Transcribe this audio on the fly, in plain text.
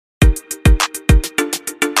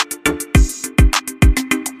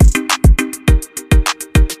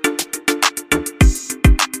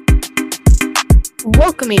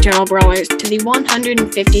Welcome, Eternal Brawlers, to the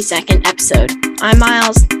 152nd episode. I'm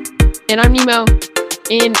Miles. And I'm Nemo.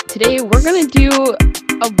 And today we're going to do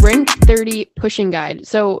a rank 30 pushing guide.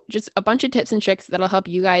 So just a bunch of tips and tricks that'll help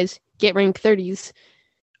you guys get rank 30s.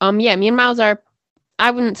 Me and Miles are,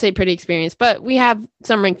 I wouldn't say pretty experienced, but we have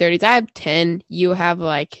some rank 30s. I have 10. You have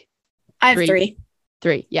I have three.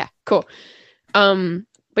 3. Yeah, cool. But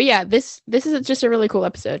yeah, this is just a really cool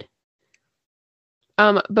episode.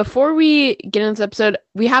 Before we get into this episode,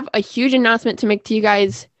 we have a huge announcement to make to you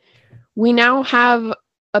guys. We now have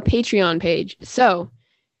a Patreon page. So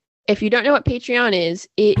if you don't know what Patreon is,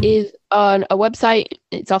 it is on a website.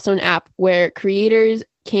 It's also an app where creators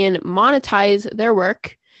can monetize their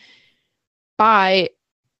work by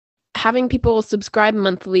having people subscribe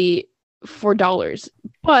monthly for dollars.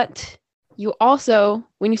 But you also,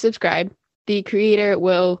 when you subscribe, the creator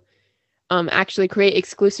will actually create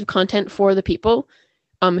exclusive content for the people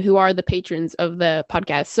who are the patrons of the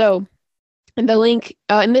podcast. So in the link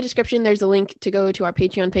in the description, there's a link to go to our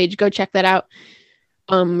Patreon page. Go check that out.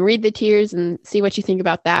 Read the tiers and see what you think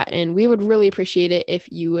about that. And we would really appreciate it if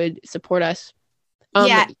you would support us.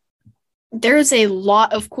 There's a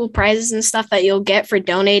lot of cool prizes and stuff that you'll get for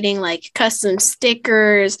donating, like custom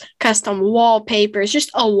stickers, custom wallpapers,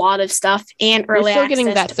 just a lot of stuff, and early access getting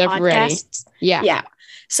that to stuff podcasts. ready. Yeah.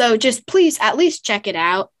 So just please at least check it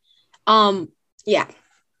out.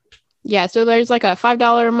 Yeah, so there's like a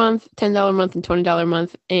 $5 a month, $10 a month, and $20 a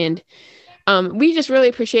month. And we just really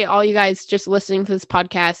appreciate all you guys just listening to this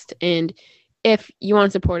podcast. And if you want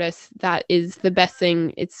to support us, that is the best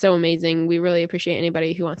thing. It's so amazing. We really appreciate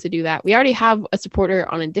anybody who wants to do that. We already have a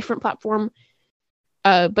supporter on a different platform.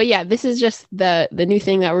 But yeah, this is just the new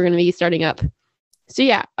thing that we're going to be starting up. So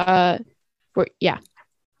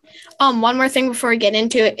One more thing before we get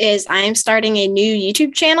into it is I am starting a new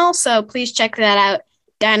YouTube channel. So please check that out.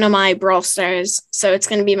 Dynamite Brawlers. So it's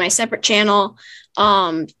going to be my separate channel.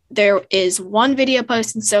 There is one video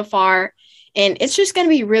posted so far, and it's just going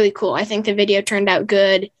to be really cool. I think the video turned out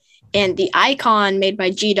good, and the icon made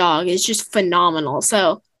by G-Dog is just phenomenal.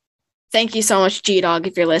 So thank you so much, G-Dog,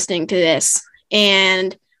 if you're listening to this.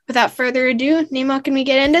 And without further ado, Nemo, can we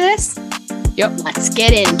get into this? Yep. Let's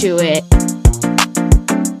get into it.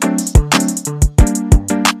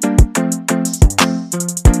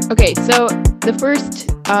 Okay, so the first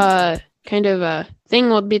thing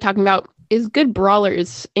we'll be talking about is good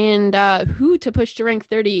brawlers and who to push to rank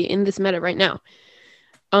 30 in this meta right now.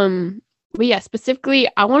 But yeah, specifically,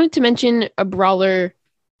 I wanted to mention a brawler,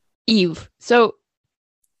 Eve. So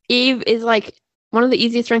Eve is like one of the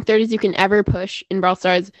easiest rank 30s you can ever push in Brawl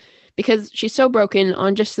Stars because she's so broken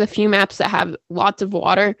on just the few maps that have lots of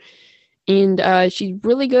water. And she's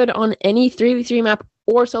really good on any 3v3 map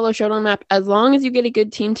or solo showdown map, as long as you get a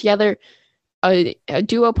good team together, a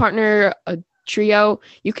duo partner, a trio.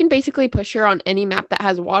 You can basically push her on any map that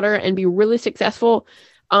has water and be really successful.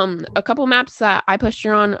 A couple maps that I pushed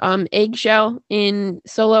her on, Eggshell in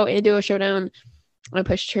solo and duo showdown. I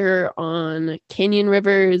pushed her on Canyon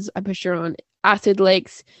Rivers. I pushed her on Acid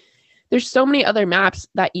Lakes. There's so many other maps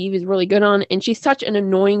that Eve is really good on, and she's such an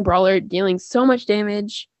annoying brawler, dealing so much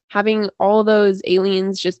damage, having all those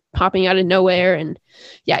aliens just popping out of nowhere. And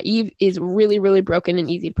yeah, Eve is really, really broken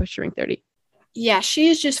and easy to push to rank 30. Yeah, she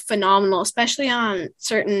is just phenomenal, especially on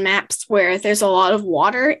certain maps where there's a lot of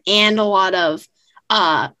water and a lot of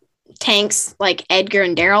tanks like Edgar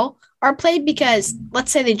and Daryl are played, because let's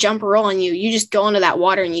say they jump or roll on you, you just go into that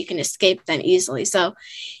water and you can escape them easily. So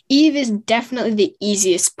Eve is definitely the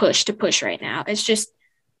easiest push to push right now. It's just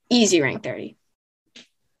easy rank 30.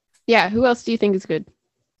 Yeah, who else do you think is good?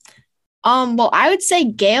 Well, I would say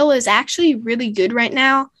Gale is actually really good right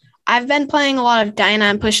now. I've been playing a lot of Dyna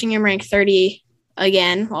and pushing him rank 30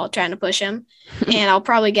 again while trying to push him, and I'll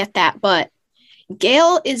probably get that. But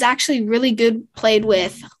Gale is actually really good played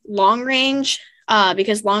with long range,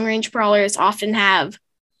 because long range brawlers often have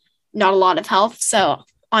not a lot of health. So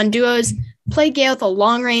on duos, play Gale with a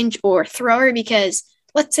long range or thrower, because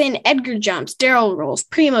let's say an Edgar jumps, Daryl rolls,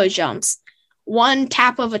 Primo jumps, one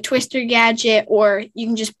tap of a Twister gadget, or you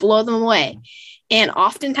can just blow them away. And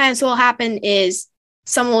oftentimes what will happen is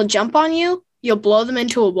someone will jump on you, you'll blow them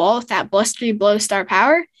into a wall with that blustery blow star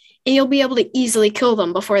power, and you'll be able to easily kill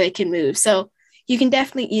them before they can move. So you can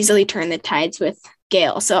definitely easily turn the tides with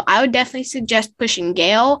Gale. So I would definitely suggest pushing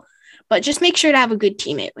Gale, but just make sure to have a good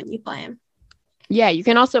teammate when you play him. Yeah, you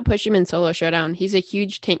can also push him in solo showdown. He's a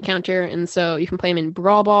huge tank counter, and so you can play him in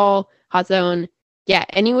Brawl Ball, Hot Zone. Yeah,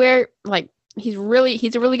 anywhere. Like, he's a really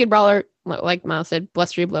good brawler. Like Miles said,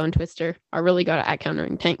 Blustery Blow and Twister are really good at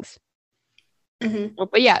countering tanks. Mm-hmm.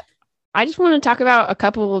 But yeah, I just want to talk about a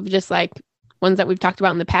couple of just like ones that we've talked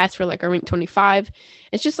about in the past for like our rank 25.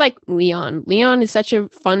 It's just like Leon. Leon is such a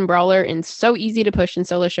fun brawler and so easy to push in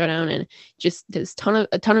solo showdown, and just does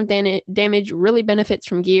a ton of damage, really benefits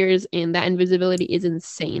from gears, and that invisibility is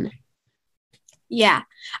insane. Yeah.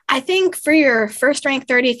 I think for your first rank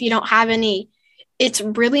 30, if you don't have any, it's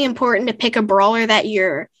really important to pick a brawler that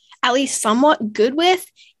you're at least somewhat good with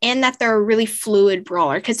and that they're a really fluid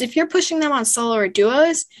brawler. Because if you're pushing them on solo or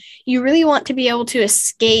duos, you really want to be able to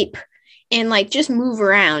escape and like just move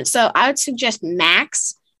around. So I would suggest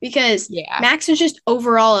Max, because Max is just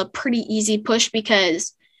overall a pretty easy push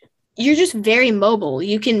because you're just very mobile.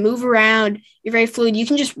 You can move around. You're very fluid. You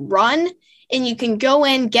can just run and you can go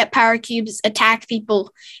in, get power cubes, attack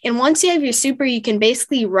people. And once you have your super, you can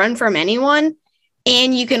basically run from anyone,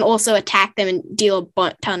 and you can also attack them and deal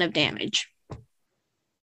a ton of damage.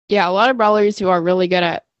 Yeah, a lot of brawlers who are really good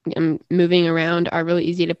at moving around are really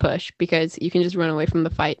easy to push because you can just run away from the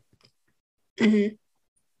fight. Mm-hmm.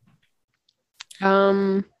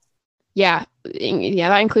 Yeah,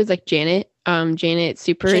 that includes like Janet. Janet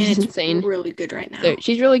super is insane. Really good right now. So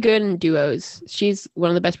she's really good in duos. She's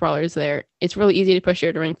one of the best brawlers there. It's really easy to push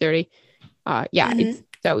her to rank 30. It's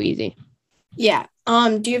so easy. Yeah.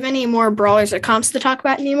 Do you have any more brawlers or comps to talk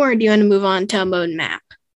about anymore, or do you want to move on to mode and map?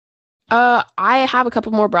 I have a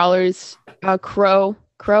couple more brawlers. Crow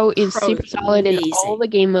is super solid in all the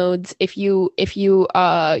game modes. If you get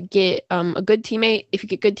a good teammate, if you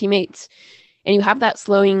get good teammates, and you have that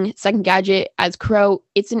slowing second gadget as Crow,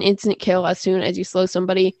 it's an instant kill as soon as you slow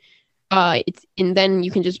somebody. And then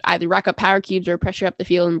you can just either rack up power cubes or pressure up the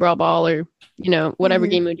field in Brawl Ball, or whatever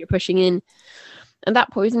game mode you're pushing in. And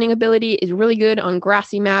that poisoning ability is really good on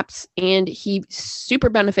grassy maps, and he super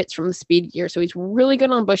benefits from the speed gear, so he's really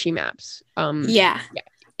good on bushy maps. I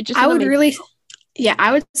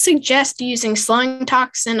would suggest using slowing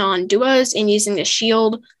toxin on duos and using the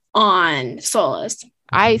shield on solos.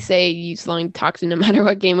 I say use slowing toxin no matter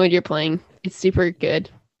what game mode you're playing. It's super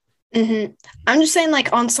good. Mm-hmm. I'm just saying,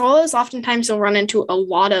 like, on solos, oftentimes you'll run into a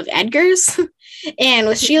lot of Edgars, and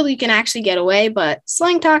with shield you can actually get away, but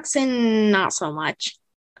slowing toxin, not so much.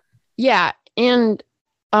 Yeah, and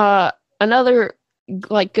another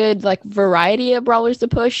like good like variety of brawlers to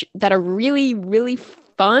push that are really, really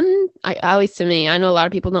fun, at least to me. I know a lot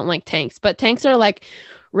of people don't like tanks, but tanks are like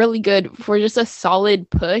really good for just a solid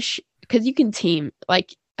push because you can team.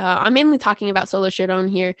 Like I'm mainly talking about solo showdown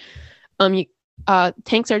here.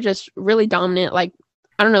 Tanks are just really dominant. Like,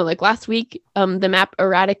 I don't know, like last week, the map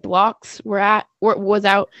Erratic Blocks was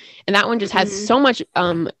out, and that one just has so much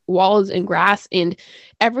walls and grass, and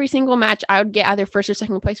every single match I would get either first or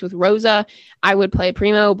second place with Rosa. I would play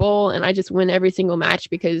Primo Bull, and I just win every single match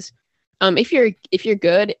because if you're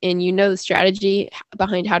good and you know the strategy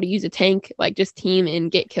behind how to use a tank, like just team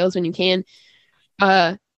and get kills when you can,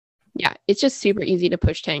 it's just super easy to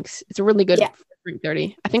push tanks. It's a really good rank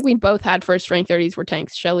 30. I think we both had first rank 30s were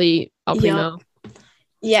tanks. Shelly, El Primo.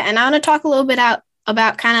 Yeah, and I want to talk a little bit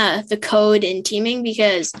about kind of the code in teaming,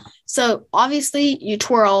 because so obviously you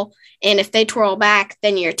twirl, and if they twirl back,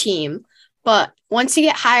 then you're team. But once you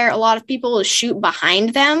get higher, a lot of people will shoot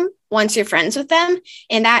behind them once you're friends with them,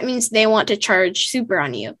 and that means they want to charge super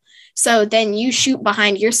on you. So then you shoot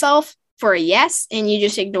behind yourself for a yes, and you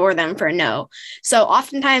just ignore them for a no. So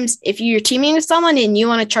oftentimes, if you're teaming with someone and you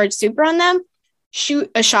want to charge super on them,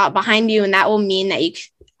 shoot a shot behind you, and that will mean that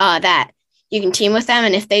you can team with them.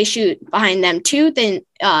 And if they shoot behind them too, then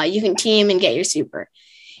you can team and get your super.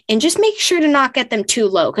 And just make sure to not get them too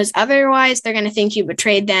low, because otherwise they're going to think you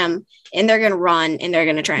betrayed them, and they're going to run, and they're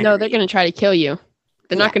going to try. No, they're going to try to kill you.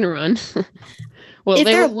 They're not going to run. Well, if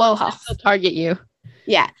they're low health, they'll target you.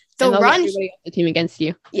 Yeah. They'll run everybody off the team against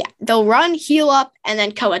you. Yeah. They'll run, heal up, and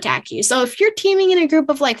then co-attack you. So if you're teaming in a group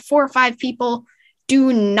of like 4 or 5 people,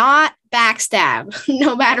 do not backstab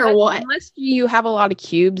no matter what. Unless you have a lot of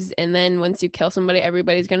cubes, and then once you kill somebody,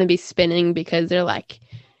 everybody's going to be spinning because they're like,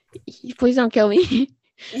 please don't kill me.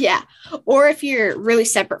 Yeah. Or if you're really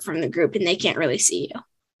separate from the group and they can't really see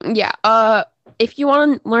you. Yeah. If you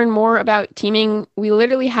want to learn more about teaming, we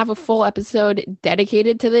literally have a full episode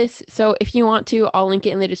dedicated to this. So if you want to, I'll link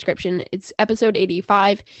it in the description. It's episode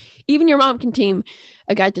 85. Even your mom can team,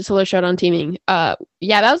 a guide to solo showdown teaming. That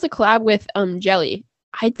was a collab with Jelly.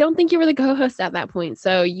 I don't think you were the co-host at that point,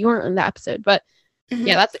 so you weren't in that episode. But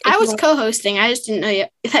I was co-hosting. I just didn't know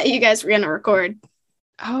that you guys were going to record.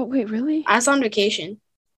 Oh, wait, really? I was on vacation.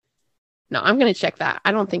 No, I'm going to check that.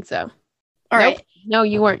 I don't think so. All right. No,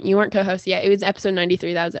 you weren't. You weren't co-host. Yeah, it was episode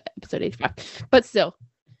 93. That was episode 85. But still.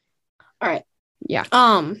 All right. Yeah.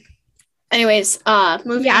 Anyways,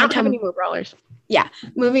 moving on. I don't have any more brawlers. Yeah.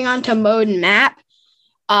 Moving on to mode and map.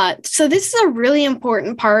 So this is a really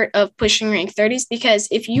important part of pushing rank 30s because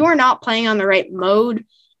if you are not playing on the right mode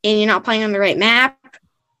and you're not playing on the right map,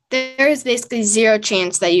 there is basically zero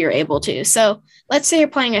chance that you're able to. So let's say you're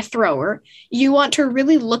playing a thrower. You want to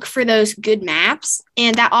really look for those good maps,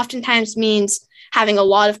 and that oftentimes means having a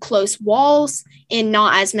lot of close walls and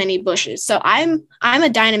not as many bushes. So I'm a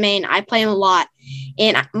Dynamain. I play him a lot,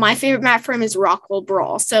 and my favorite map for him is Rockwell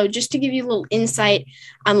Brawl. So just to give you a little insight,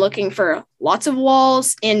 I'm looking for lots of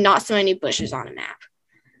walls and not so many bushes on a map.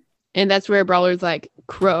 And that's where brawlers like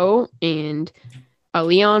Crow and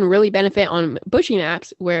Leon really benefit on bushy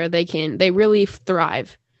maps where they really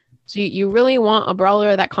thrive. So you really want a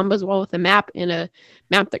brawler that combos well with the map and a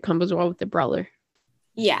map that combos well with the brawler.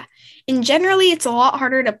 Yeah. And generally, it's a lot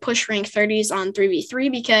harder to push rank 30s on 3v3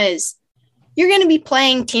 because you're going to be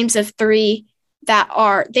playing teams of 3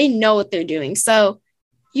 they know what they're doing. So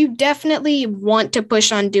you definitely want to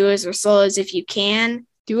push on duos or solos if you can.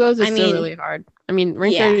 Duos is still really hard. I mean,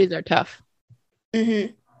 rank 30s are tough.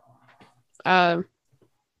 Mm-hmm.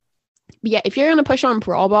 But yeah, if you're going to push on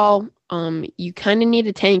Brawl Ball, you kind of need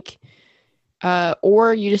a tank,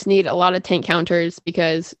 or you just need a lot of tank counters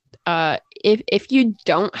because if you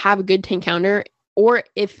don't have a good tank counter, or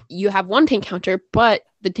if you have one tank counter but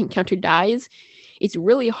the tank counter dies, it's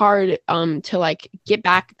really hard to like get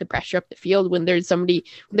back the pressure up the field when there's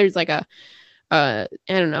like a I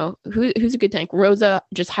don't know who's a good tank. Rosa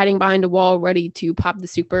just hiding behind a wall ready to pop the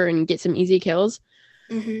super and get some easy kills.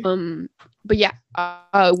 Mm-hmm. But yeah,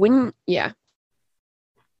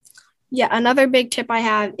 another big tip I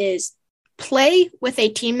have is play with a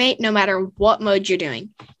teammate no matter what mode you're doing.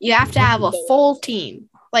 You have to have a full team.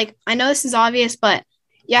 Like, I know this is obvious, but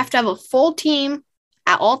you have to have a full team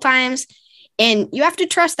at all times, and you have to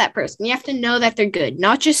trust that person. You have to know that they're good,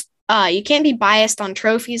 not just you can't be biased on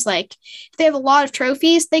trophies. Like, if they have a lot of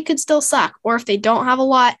trophies, they could still suck, or if they don't have a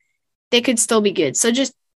lot, they could still be good. So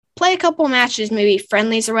just play a couple matches, maybe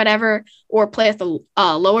friendlies or whatever, or play with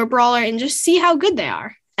a lower brawler and just see how good they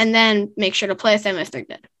are, and then make sure to play with them if they're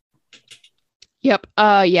good. Yep.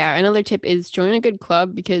 Another tip is join a good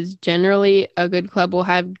club because generally a good club will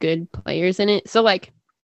have good players in it. So like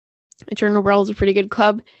Eternal Brawl is a pretty good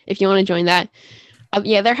club if you want to join that.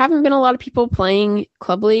 There haven't been a lot of people playing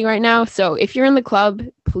Club League right now. So if you're in the club,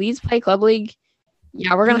 please play Club League.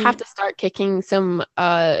 Yeah, we're going to have to start kicking some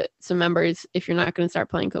members if you're not going to start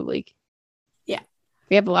playing Club League. Yeah.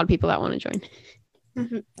 We have a lot of people that want to join.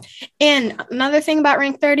 Mm-hmm. And another thing about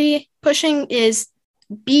rank 30 pushing is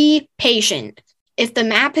be patient. If the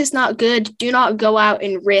map is not good, do not go out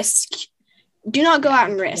and risk. Do not go out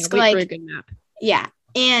and risk. Wait for a good map. Yeah.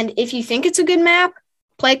 And if you think it's a good map,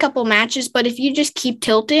 play a couple matches. But if you just keep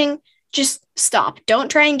tilting, just stop.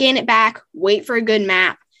 Don't try and gain it back. Wait for a good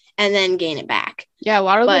map and then gain it back. Yeah, a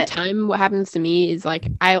lot of the time what happens to me is like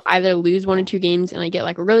I either lose 1 or 2 games and I get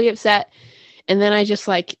like really upset, and then I just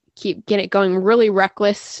like get it going really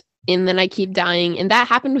reckless, and then I keep dying. And that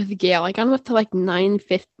happened with Gale. Like I'm up to like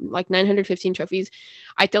 915 trophies.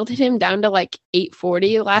 I tilted him down to like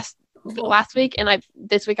 840 last week, and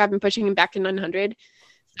this week I've been pushing him back to 900.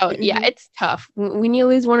 So yeah, it's tough. When you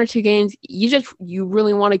lose 1 or 2 games, you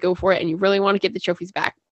really want to go for it and you really want to get the trophies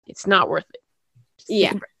back. It's not worth it.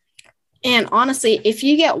 Yeah. And honestly, if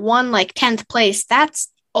you get one like 10th place,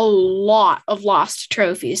 that's a lot of lost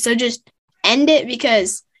trophies. So just end it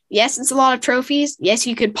because yes, it's a lot of trophies. Yes,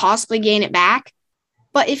 you could possibly gain it back.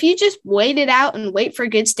 But if you just wait it out and wait for a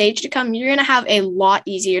good stage to come, you're going to have a lot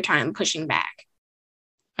easier time pushing back.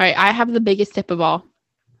 All right, I have the biggest tip of all.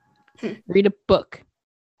 Read a book.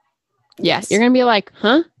 Yes. You're going to be like,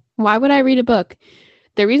 huh? Why would I read a book?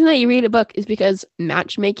 The reason that you read a book is because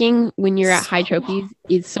matchmaking when you're at high trophies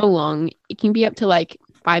is so long. It can be up to like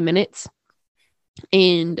 5 minutes.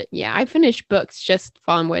 And yeah, I finish books just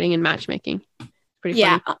while I'm waiting in matchmaking. Pretty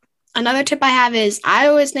funny. Another tip I have is I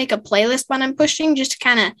always make a playlist when I'm pushing just to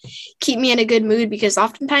kind of keep me in a good mood, because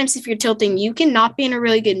oftentimes if you're tilting, you can not be in a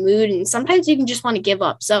really good mood and sometimes you can just want to give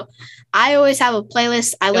up. So I always have a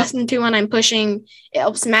playlist I listen to when I'm pushing. It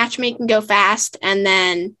helps matchmaking go fast, and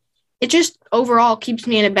then it just overall keeps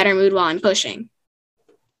me in a better mood while I'm pushing.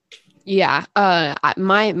 Yeah,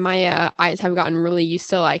 my eyes have gotten really used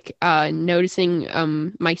to like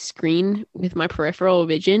noticing my screen with my peripheral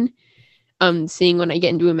vision. Seeing when I get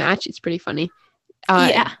into a match, it's pretty funny.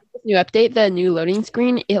 New update, the new loading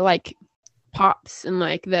screen, it like pops and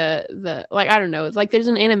like the like I don't know, it's like there's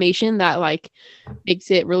an animation that like makes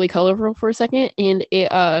it really colorful for a second, and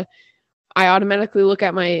it I automatically look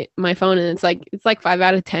at my phone and it's like 5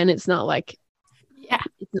 out of 10. It's not like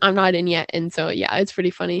I'm not in yet, and so yeah, it's pretty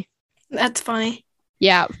funny. That's funny.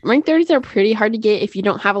 Yeah, rank 30s are pretty hard to get if you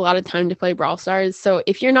don't have a lot of time to play Brawl Stars. So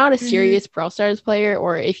if you're not a serious Brawl Stars player,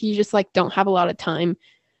 or if you just like don't have a lot of time,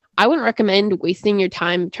 I wouldn't recommend wasting your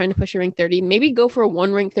time trying to push a rank 30. Maybe go for a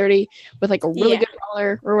 1 rank 30 with like a really good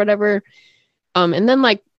brawler or whatever. And then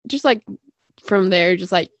like just like from there,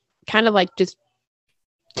 just like kind of like just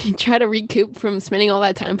try to recoup from spending all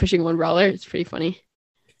that time pushing one brawler. It's pretty funny.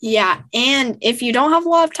 Yeah, and if you don't have a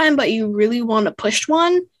lot of time but you really want to push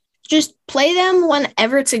one, just play them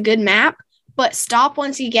whenever it's a good map, but stop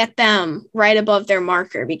once you get them right above their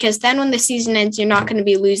marker, because then when the season ends, you're not going to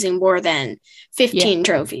be losing more than 15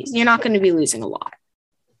 trophies. You're not going to be losing a lot.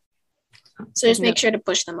 So just make sure to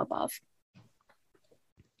push them above.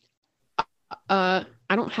 I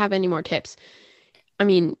don't have any more tips. I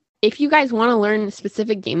mean, if you guys want to learn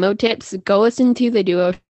specific game mode tips, go listen to the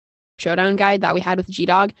Duo Showdown guide that we had with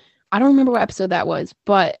G-Dog. I don't remember what episode that was,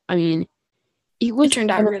 but I mean, it turned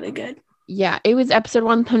out really good. Yeah, it was episode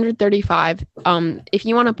 135. If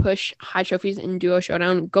you want to push high trophies in Duo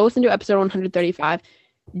Showdown, go listen to episode 135.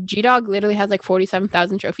 G-Dog literally has like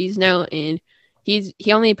 47,000 trophies now, and he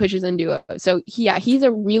only pushes in Duo. So he's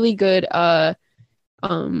a really good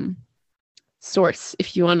source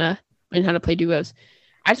if you want to learn how to play duos.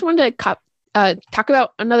 I just wanted to talk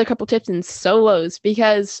about another couple tips in solos,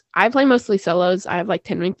 because I play mostly solos. I have like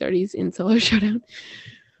 10 rank 30s in solo showdown.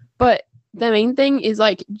 But the main thing is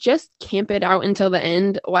like just camp it out until the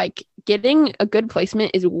end. Like getting a good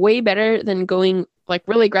placement is way better than going like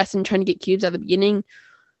really aggressive and trying to get cubes at the beginning.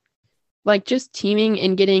 Like just teaming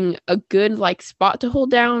and getting a good like spot to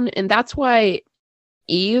hold down. And that's why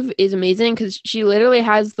Eve is amazing, because she literally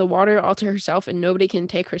has the water all to herself and nobody can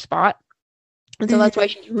take her spot. And so that's why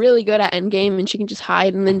she's really good at endgame, and she can just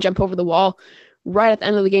hide and then jump over the wall right at the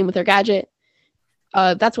end of the game with her gadget.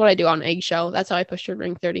 That's what I do on Eggshell. That's how I pushed her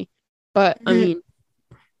rank 30. But I mean,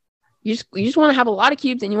 you just want to have a lot of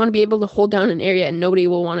cubes, and you want to be able to hold down an area and nobody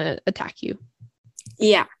will want to attack you.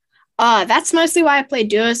 Yeah. That's mostly why I play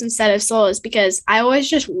duos instead of solos, because I always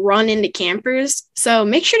just run into campers. So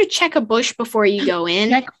make sure to check a bush before you go in.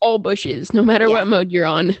 Check all bushes, no matter what mode you're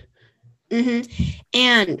on.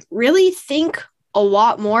 And really think a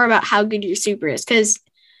lot more about how good your super is, because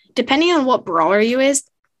depending on what brawler you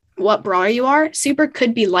are, super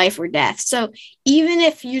could be life or death. So even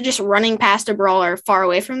if you're just running past a brawler far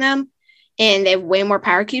away from them and they have way more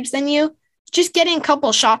power cubes than you, just getting a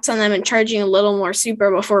couple shots on them and charging a little more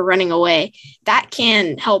super before running away, that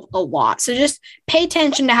can help a lot. So just pay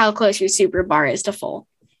attention to how close your super bar is to full.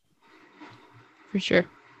 For sure.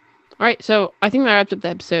 All right, so I think that wraps up the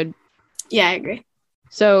episode. Yeah, I agree.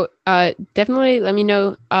 So definitely let me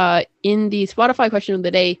know in the Spotify question of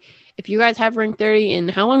the day if you guys have rank 30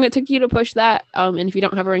 and how long it took you to push that. And if you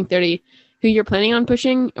don't have a rank 30, who you're planning on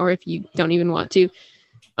pushing, or if you don't even want to.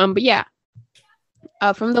 But yeah,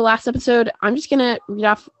 from the last episode, I'm just going to read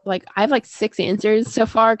off, like, I have like 6 answers so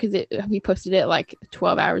far because we posted it like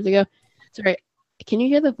 12 hours ago. Sorry, can you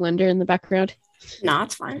hear the blender in the background? No,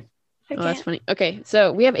 it's fine. Oh, that's funny. Okay,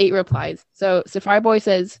 so we have 8 replies. So Safari Boy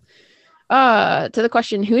says, to the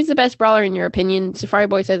question, who is the best brawler in your opinion? Safari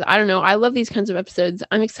Boy says, I don't know. I love these kinds of episodes.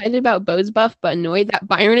 I'm excited about Bo's buff, but annoyed that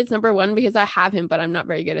Byron is number 1 because I have him, but I'm not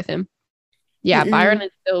very good with him. Yeah, Byron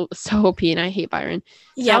is still so OP, and I hate Byron.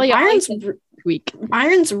 Yeah,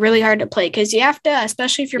 Byron's really hard to play because you have to,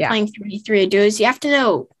 especially if you're playing 3v3 duos, you have to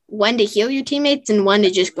know when to heal your teammates and when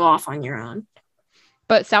to just go off on your own.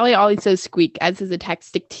 But Sally always says Squeak, as his attacks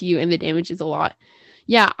stick to you and the damage is a lot.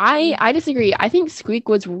 Yeah, I disagree. I think Squeak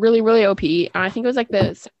was really, really OP. And I think it was like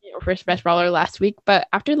the second or first best brawler last week. But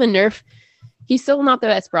after the nerf, he's still not the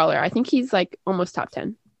best brawler. I think he's like almost top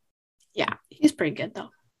 10. Yeah, he's pretty good though.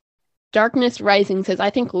 Darkness Rising says, I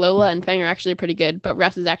think Lola and Fang are actually pretty good, but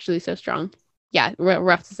Ruffs is actually so strong. Yeah,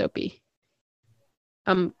 Ruffs is OP.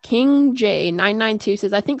 King J992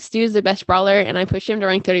 says, I think Stu is the best brawler, and I pushed him to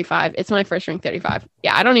rank 35. It's my first rank 35.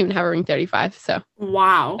 Yeah, I don't even have a rank 35, so.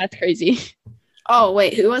 Wow. That's crazy. Oh,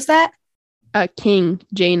 wait, who was that? King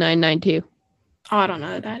J992. Oh, I don't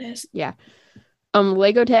know who that is. Yeah.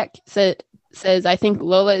 Lego Tech says, I think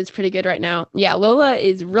Lola is pretty good right now. Yeah, Lola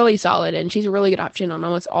is really solid, and she's a really good option on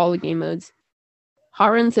almost all the game modes.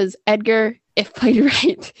 Harun says, Edgar, if played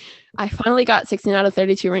right. I finally got 16 out of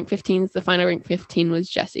 32 rank 15s. The final rank 15 was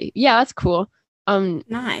Jesse. Yeah, that's cool. Nice.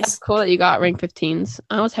 That's cool that you got rank 15s.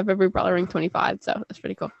 I always have every brawler rank 25, so that's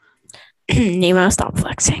pretty cool. Nemo, stop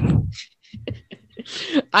flexing.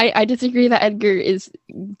 I disagree that Edgar is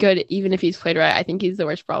good even if he's played right. I think he's the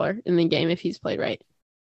worst brawler in the game if he's played right.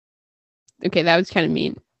 Okay, that was kind of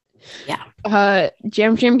mean. Yeah.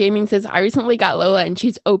 Jam Gaming says, I recently got Lola and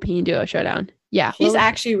she's OP in Duo Showdown. Yeah. She's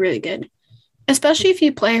actually really good. Especially if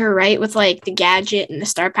you play her right with like the gadget and the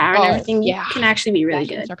star power and everything, yeah. you can actually be really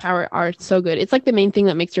good. Star power are so good. It's like the main thing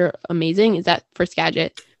that makes her amazing is that first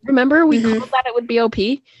gadget. Remember we called that it would be OP?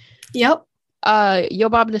 Yep.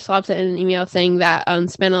 Yobob Deslop sent an email saying that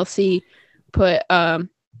SpenLC put that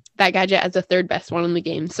gadget as the third best one in the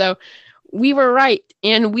game. So we were right,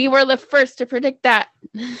 and we were the first to predict that.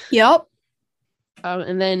 Yep.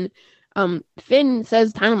 And then Finn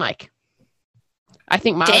says Dynamike. I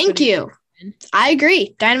think Miles. Thank you. I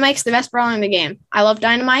agree. Dynamike's the best brawler in the game. I love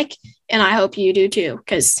Dynamike, and I hope you do too,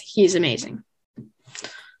 because he's amazing.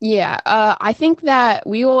 Yeah, I think that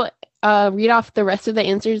we will read off the rest of the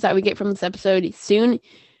answers that we get from this episode soon,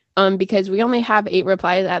 because we only have 8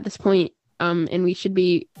 replies at this point, and we should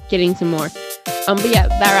be getting some more. But yeah,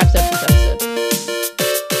 that wraps up this episode.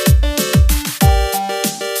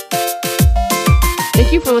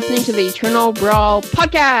 Thank you for listening to the Eternal Brawl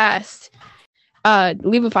podcast.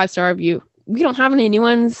 Leave a 5-star review. We don't have any new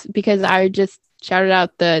ones because I just shouted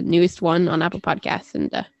out the newest one on Apple Podcasts,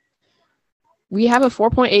 and we have a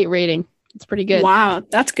 4.8 rating. It's pretty good. Wow,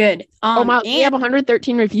 that's good. We have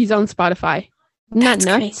 113 reviews on Spotify. Isn't that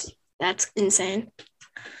nuts? Crazy. That's insane.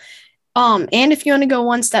 And if you want to go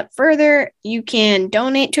one step further, you can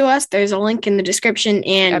donate to us. There's a link in the description,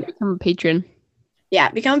 and become a patron. Yeah,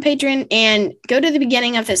 become a patron and go to the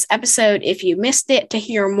beginning of this episode if you missed it to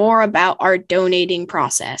hear more about our donating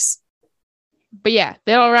process. But yeah,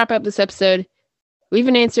 that'll wrap up this episode. Leave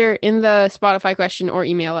an answer in the Spotify question or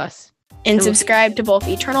email us. And subscribe to both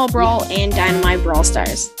Eternal Brawl and Dynamite Brawl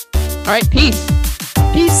Stars. All right, peace.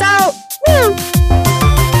 Peace out. Woo!